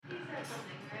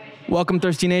Welcome,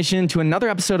 Thirsty Nation, to another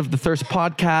episode of the Thirst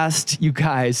Podcast. You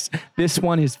guys, this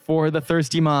one is for the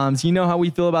thirsty moms. You know how we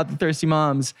feel about the thirsty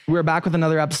moms. We're back with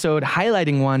another episode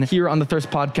highlighting one here on the Thirst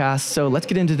Podcast. So let's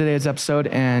get into today's episode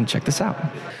and check this out.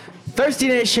 Thirsty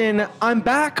Nation, I'm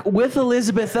back with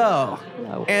Elizabeth O.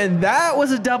 Hello. And that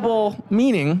was a double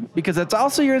meaning because that's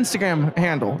also your Instagram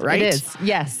handle, right? It is,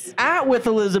 yes. At with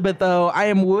Elizabeth O. I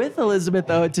am with Elizabeth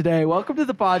O today. Welcome to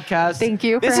the podcast. Thank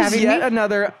you for having me. This is yet me.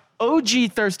 another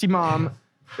OG thirsty mom.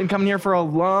 Been coming here for a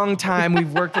long time.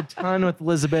 We've worked a ton with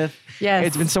Elizabeth. Yes.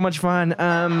 It's been so much fun.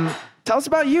 Tell us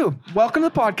about you. Welcome to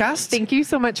the podcast. Thank you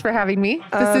so much for having me.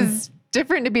 This is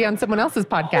different to be on someone else's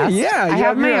podcast. Yeah, I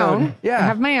have my own. Yeah. I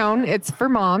have my own. It's for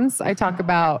moms. I talk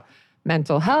about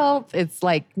mental health. It's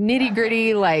like nitty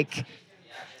gritty, like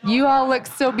you all look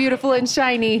so beautiful and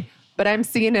shiny, but I'm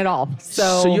seeing it all.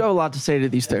 So you have a lot to say to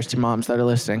these thirsty moms that are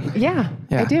listening. Yeah,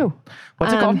 I do.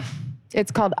 What's it called? It's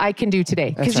called I Can Do Today.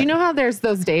 Because right. you know how there's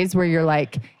those days where you're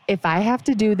like, if I have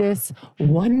to do this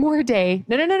one more day,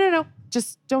 no.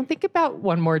 Just don't think about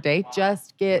one more day.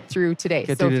 Just get through today.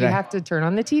 Get so through if today. you have to turn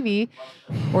on the TV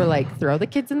or like throw the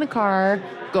kids in the car,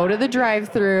 go to the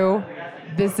drive-through,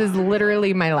 this is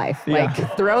literally my life. Yeah.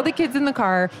 Like throw the kids in the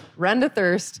car, run to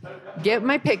Thirst, get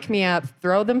my pick-me-up,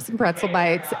 throw them some pretzel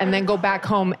bites, and then go back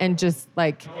home and just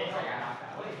like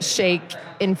shake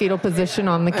in fetal position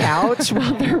on the couch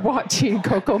while they're watching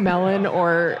Coco Melon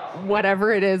or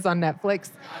whatever it is on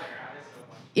Netflix.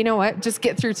 You know what? Just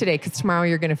get through today because tomorrow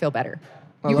you're going to feel better.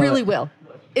 You love really it. will.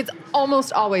 It's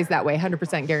almost always that way,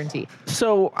 100% guarantee.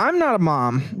 So I'm not a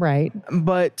mom, Right.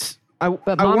 but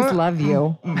But moms love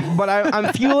you. But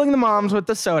I'm fueling the moms with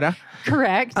the soda.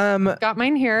 Correct. Got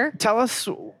mine here. Tell us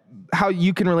how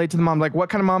you can relate to the mom. Like, what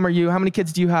kind of mom are you? How many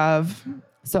kids do you have?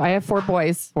 So I have 4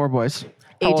 boys. 4 boys.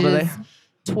 How old are they? Ages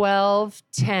 12,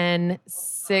 10,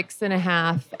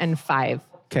 6.5, and 5.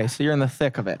 Okay, so you're in the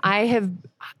thick of it.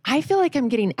 I feel like I'm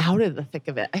getting out of the thick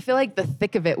of it. I feel like the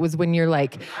thick of it was when you're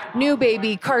like new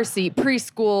baby, car seat,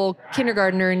 preschool,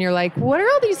 kindergartner, and you're like, what are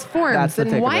all these forms? That's the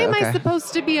thick And of why it, am okay. I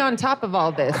supposed to be on top of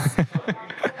all this?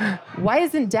 Why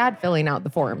isn't dad filling out the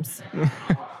forms?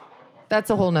 That's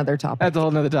a whole nother topic. That's a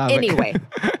whole nother topic. Anyway.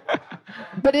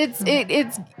 But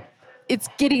it's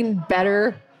getting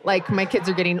better. Like my kids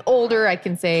are getting older. I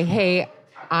can say, hey,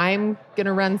 I'm going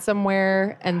to run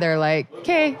somewhere. And they're like,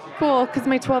 okay, cool. Because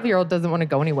my 12-year-old doesn't want to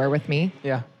go anywhere with me,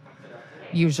 Yeah.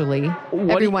 usually, do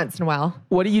every you- once in a while.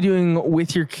 What are you doing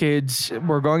with your kids?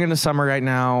 We're going into summer right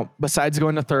now. Besides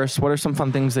going to Thirst, what are some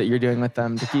fun things that you're doing with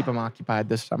them to keep them occupied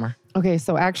this summer? Okay,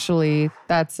 so actually,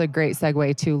 that's a great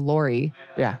segue to Lori.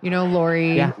 Yeah. You know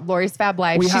Lori, Yeah. Lori's Fab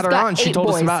Life. We She's had her got on. She 8 told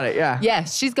us boys. about it, yeah.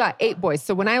 Yes, she's got 8 boys.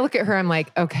 So when I look at her, I'm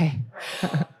like, okay,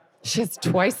 she has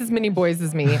twice as many boys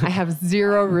as me. I have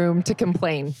 0 room to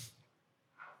complain.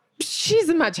 She's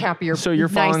a much happier, So you're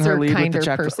following nicer, her lead with kinder the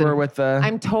check person. or with the.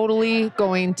 I'm totally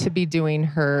going to be doing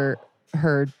her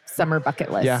summer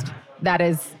bucket list. Yeah. That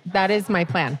is my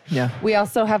plan. Yeah. We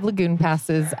also have lagoon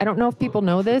passes. I don't know if people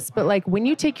know this, but like when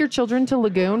you take your children to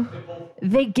lagoon,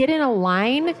 they get in a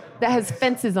line that has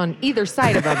fences on either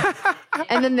side of them.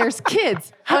 And then there's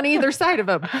kids on either side of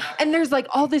them. And there's like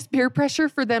all this peer pressure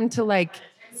for them to like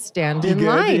stand in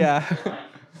line. Yeah.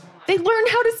 They learn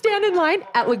how to stand in line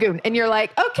at lagoon. And you're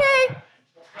like, okay,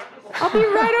 I'll be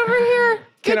right over here.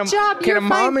 Good job. Can You're a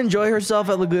mom fine. enjoy herself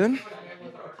at Lagoon?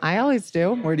 I always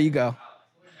do. Where do you go?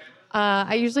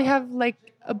 I usually have like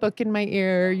a book in my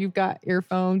ear. You've got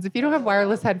earphones. If you don't have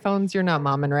wireless headphones, you're not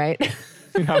momming, right?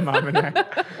 You're not momming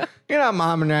right. You're not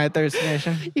momming right, Thirsty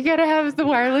Nation. You got to have the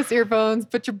wireless earphones,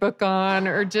 put your book on,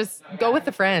 or just go with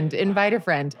a friend, invite a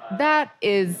friend. That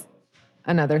is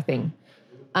another thing.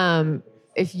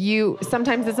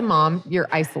 Sometimes as a mom, you're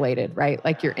isolated, right?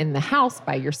 Like you're in the house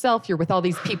by yourself, you're with all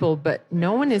these people, but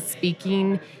no one is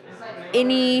speaking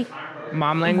any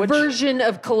Mom language? version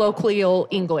of colloquial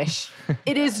English.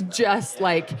 It is just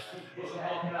like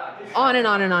on and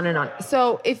on and on and on.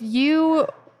 So if you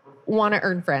want to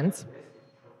earn friends,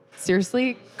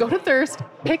 seriously, go to Thirst,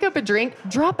 pick up a drink,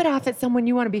 drop it off at someone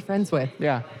you want to be friends with.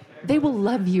 Yeah. They will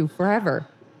love you forever.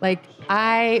 Like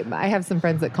I have some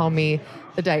friends that call me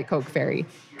the Diet Coke fairy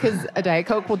because a Diet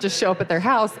Coke will just show up at their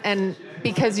house. And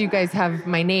because you guys have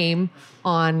my name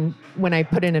on when I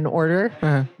put in an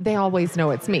order, they always know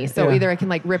it's me. So Yeah. either I can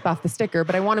like rip off the sticker,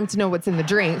 but I want them to know what's in the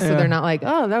drink. So they're not like,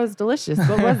 oh, that was delicious.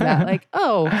 What was that? Like,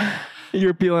 oh,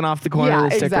 You're peeling off the corner Yeah, of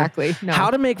the sticker. exactly. No.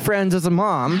 How to make friends as a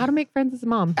mom how to make friends as a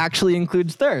mom. actually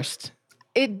includes Thirst.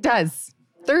 It does.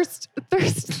 Thirst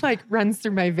like runs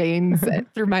through my veins,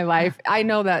 through my life. I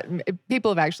know that people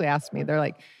have actually asked me, they're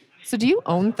like, so do you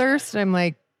own Thirst? And I'm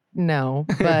like, no,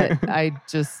 but I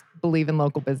just believe in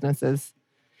local businesses.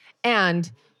 And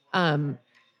I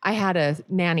had a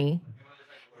nanny,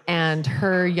 and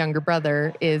her younger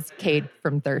brother is Cade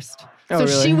from Thirst. Oh, so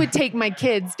really? she would take my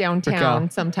kids downtown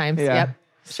Brickell. sometimes. Yeah. Yep.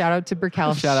 Shout out to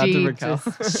Brickell. Shout out to Brickell.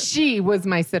 She was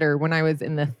my sitter when I was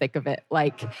in the thick of it.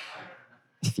 Like,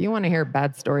 if you want to hear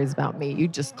bad stories about me, you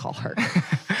just call her.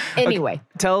 Anyway.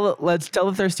 Let's tell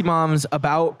the thirsty moms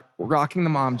about rocking the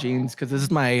mom jeans, because this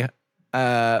is my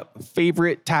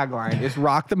favorite tagline is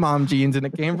rock the mom jeans, and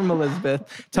it came from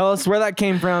Elizabeth. Tell us where that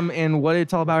came from and what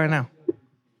it's all about right now.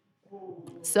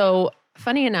 So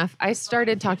funny enough, I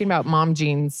started talking about mom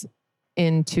jeans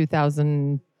in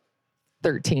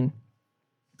 2013.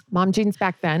 Mom jeans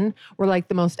back then were like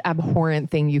the most abhorrent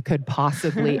thing you could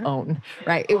possibly own,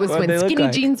 right? It was What'd they when look skinny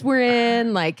like? jeans were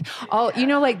in, like all,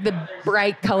 like the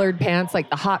bright colored pants, like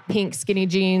the hot pink skinny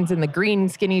jeans and the green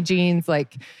skinny jeans.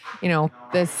 Like,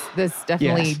 this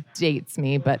definitely Yes. dates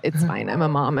me, but it's fine. I'm a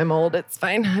mom. I'm old. It's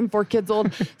fine. I'm 4 kids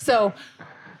old. So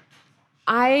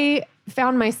I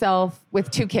found myself with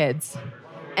 2 kids,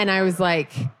 and I was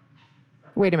like,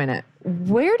 wait a minute,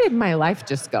 where did my life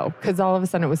just go? Because all of a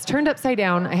sudden it was turned upside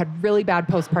down. I had really bad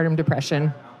postpartum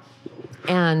depression.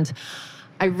 And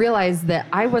I realized that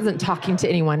I wasn't talking to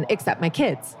anyone except my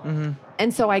kids. Mm-hmm.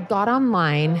 And so I got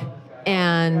online,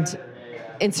 and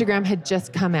Instagram had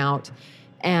just come out,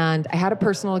 and I had a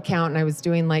personal account, and I was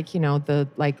doing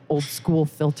the old school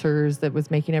filters that was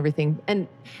making everything.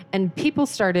 And people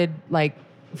started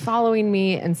following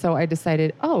me. And so I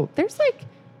decided, there's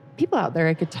people out there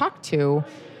I could talk to.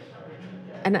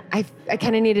 And I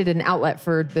kind of needed an outlet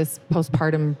for this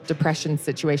postpartum depression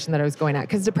situation that I was going at.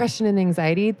 Because depression and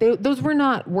anxiety, those were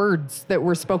not words that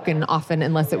were spoken often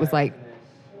unless it was like,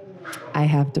 I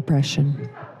have depression.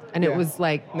 And it was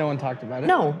like... No one talked about it?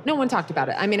 No one talked about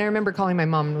it. I mean, I remember calling my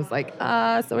mom and was like,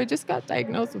 so I just got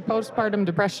diagnosed with postpartum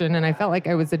depression. And I felt like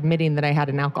I was admitting that I had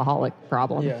an alcoholic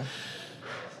problem. Yeah.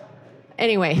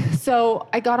 Anyway, so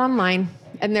I got online,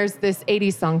 and there's this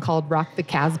 80s song called Rock the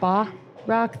Casbah.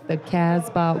 Rock the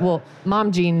Casbah. Well,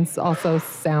 mom jeans also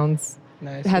sounds,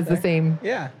 Nice. has the Okay. same,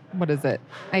 Yeah. what is it?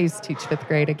 I used to teach 5th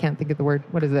grade. I can't think of the word.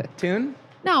 What is it? Tune?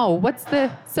 No, what's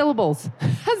the syllables?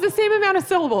 Has the same amount of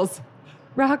syllables.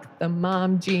 Rock the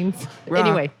mom jeans.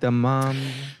 Anyway, Rock the mom.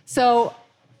 so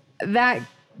that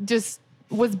just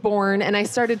was born, and I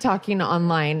started talking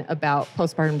online about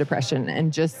postpartum depression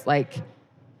and just This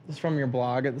is from your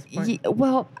blog at this point?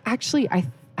 well, actually, I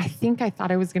think I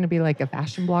thought I was going to be like a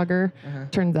fashion blogger.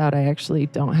 Turns out I actually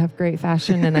don't have great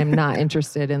fashion, and I'm not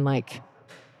interested in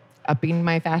upping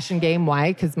my fashion game.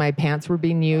 Why? Because my pants were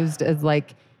being used as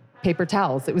paper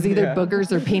towels. It was either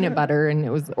boogers or peanut butter, and it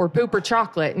was or poop or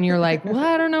chocolate. And you're like, well,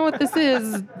 I don't know what this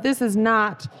is. This is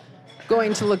not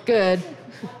going to look good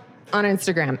on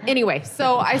Instagram. Anyway,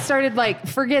 so I started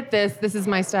forget this. This is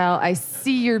my style. I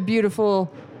see your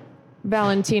beautiful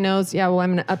Valentinos. Yeah, well,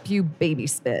 I'm going to up you baby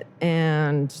spit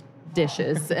and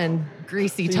dishes and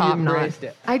greasy So you top knot. embraced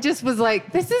it. I just was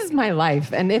like, this is my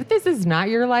life. And if this is not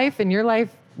your life and your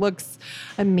life looks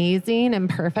amazing and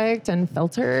perfect and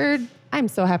filtered, I'm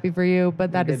so happy for you,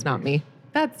 but that is not me.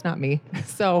 That's not me.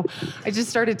 So I just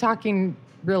started talking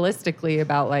realistically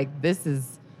about this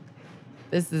is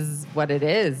what it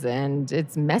is, and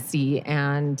it's messy,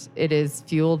 and it is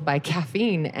fueled by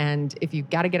caffeine. And if you've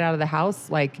got to get out of the house,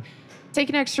 take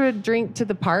an extra drink to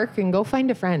the park and go find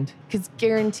a friend, because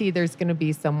guarantee there's going to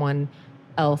be someone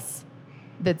else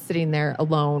that's sitting there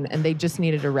alone, and they just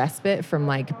needed a respite from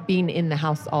being in the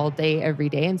house all day, every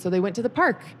day. And so they went to the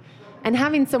park, and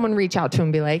having someone reach out to them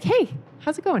and be like, hey,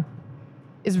 how's it going?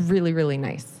 Is really, really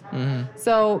nice. Mm-hmm.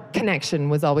 So connection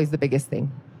was always the biggest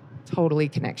thing. Totally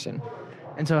connection.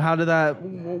 And so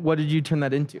what did you turn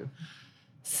that into?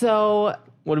 So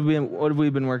What have we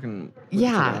been working with today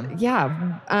on?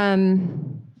 yeah.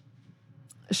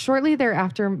 Shortly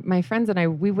thereafter, my friends and I,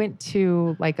 we went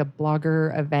to a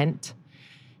blogger event,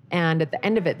 and at the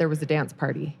end of it, there was a dance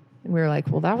party. And we were like,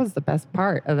 well, that was the best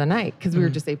part of the night, because we were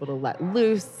just able to let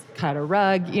loose, cut a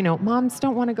rug. Moms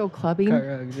don't want to go clubbing. Cut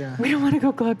rugs, yeah. We don't want to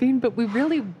go clubbing, but we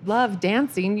really love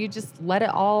dancing. You just leave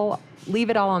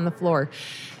it all on the floor.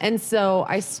 And so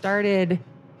I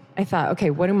thought,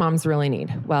 okay, what do moms really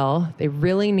need? Well, they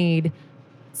really need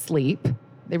sleep.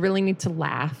 They really need to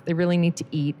laugh. They really need to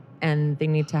eat, and they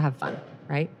need to have fun,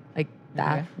 right?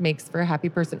 That makes for a happy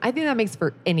person. I think that makes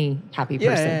for any happy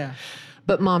person. Yeah.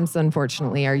 But moms,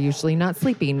 unfortunately, are usually not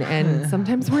sleeping, and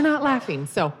sometimes we're not laughing.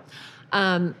 So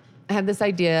I had this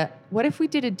idea. What if we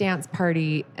did a dance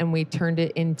party and we turned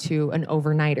it into an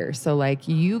overnighter? So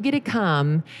you get to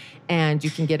come, and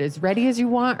you can get as ready as you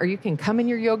want, or you can come in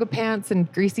your yoga pants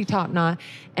and greasy top knot,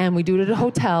 and we do it at a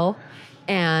hotel,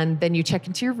 And then you check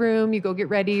into your room, you go get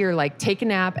ready or like take a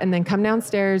nap and then come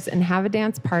downstairs and have a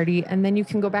dance party. And then you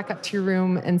can go back up to your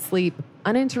room and sleep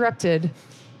uninterrupted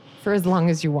for as long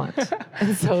as you want.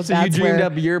 And so So that's you dreamed where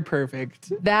up your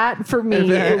perfect. that for me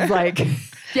is like,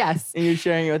 yes. And you're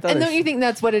sharing it with others. And don't you think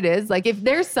that's what it is? Like if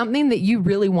there's something that you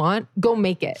really want, go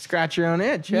make it. Scratch your own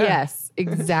itch. Yeah. Yes,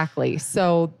 exactly.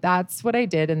 So that's what I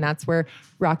did. And that's where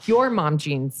Rock Your Mom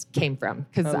Jeans came from.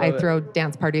 Because I love it. throw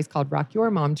dance parties called Rock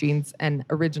Your Mom Jeans. And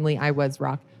originally I was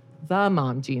Rock the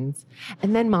Mom Jeans.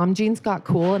 And then Mom Jeans got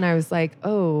cool. And I was like,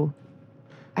 oh,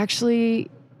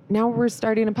 actually, now we're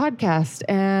starting a podcast.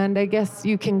 And I guess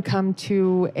you can come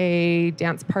to a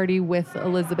dance party with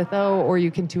Elizabeth O, or you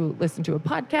can listen to a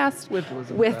podcast with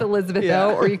Elizabeth Yeah.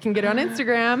 O, or you can get on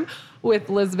Instagram with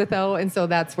Elizabeth O. And so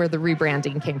that's where the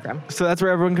rebranding came from. So that's where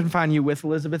everyone can find you, with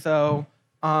Elizabeth O,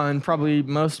 on probably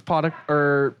most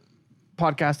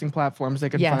podcasting platforms they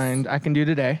can Yes. find. I Can Do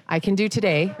Today, I Can Do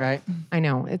Today. right? I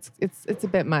know it's a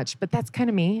bit much, but that's kind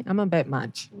of me. I'm a bit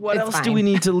much. What It's else do fine. we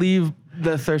need to leave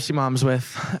the thirsty moms with?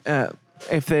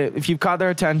 If you've caught their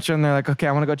attention, they're like, okay,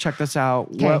 I want to go check this out.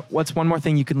 Okay. What's one more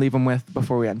thing you can leave them with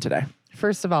before we end today?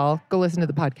 First of all, go listen to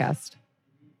the podcast.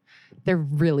 They're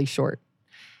really short.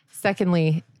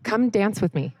 Secondly, come dance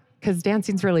with me because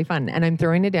dancing's really fun. And I'm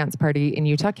throwing a dance party in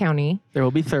Utah County. There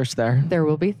will be thirst there. There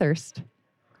will be thirst.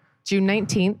 June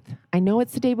 19th. I know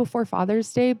it's the day before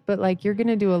Father's Day, but like you're going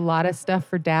to do a lot of stuff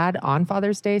for Dad on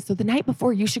Father's Day. So the night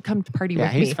before, you should come to party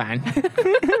with me. fine.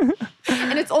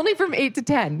 And it's only from 8 to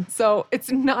 10. So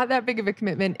it's not that big of a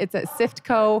commitment. It's at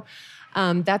Siftco.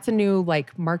 That's a new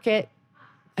like market,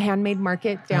 handmade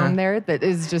market down there that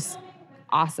is just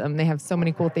awesome. They have so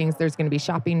many cool things. There's going to be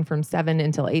shopping from 7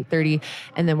 until 8:30.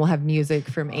 And then we'll have music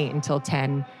from 8 until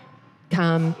 10.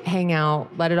 Come hang out,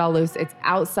 let it all loose. It's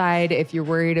outside. If you're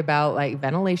worried about like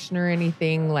ventilation or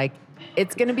anything, like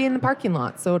it's going to be in the parking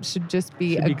lot. So it should just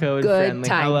be a COVID good friendly.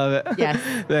 time. I love it. Yes.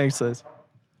 Thanks, Liz.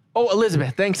 Oh,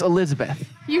 Elizabeth. Thanks, Elizabeth.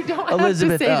 You don't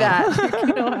Elizabeth have to say O. that.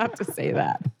 You don't have to say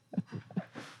that.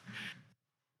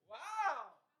 Wow.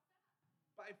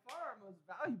 By far our most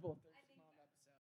valuable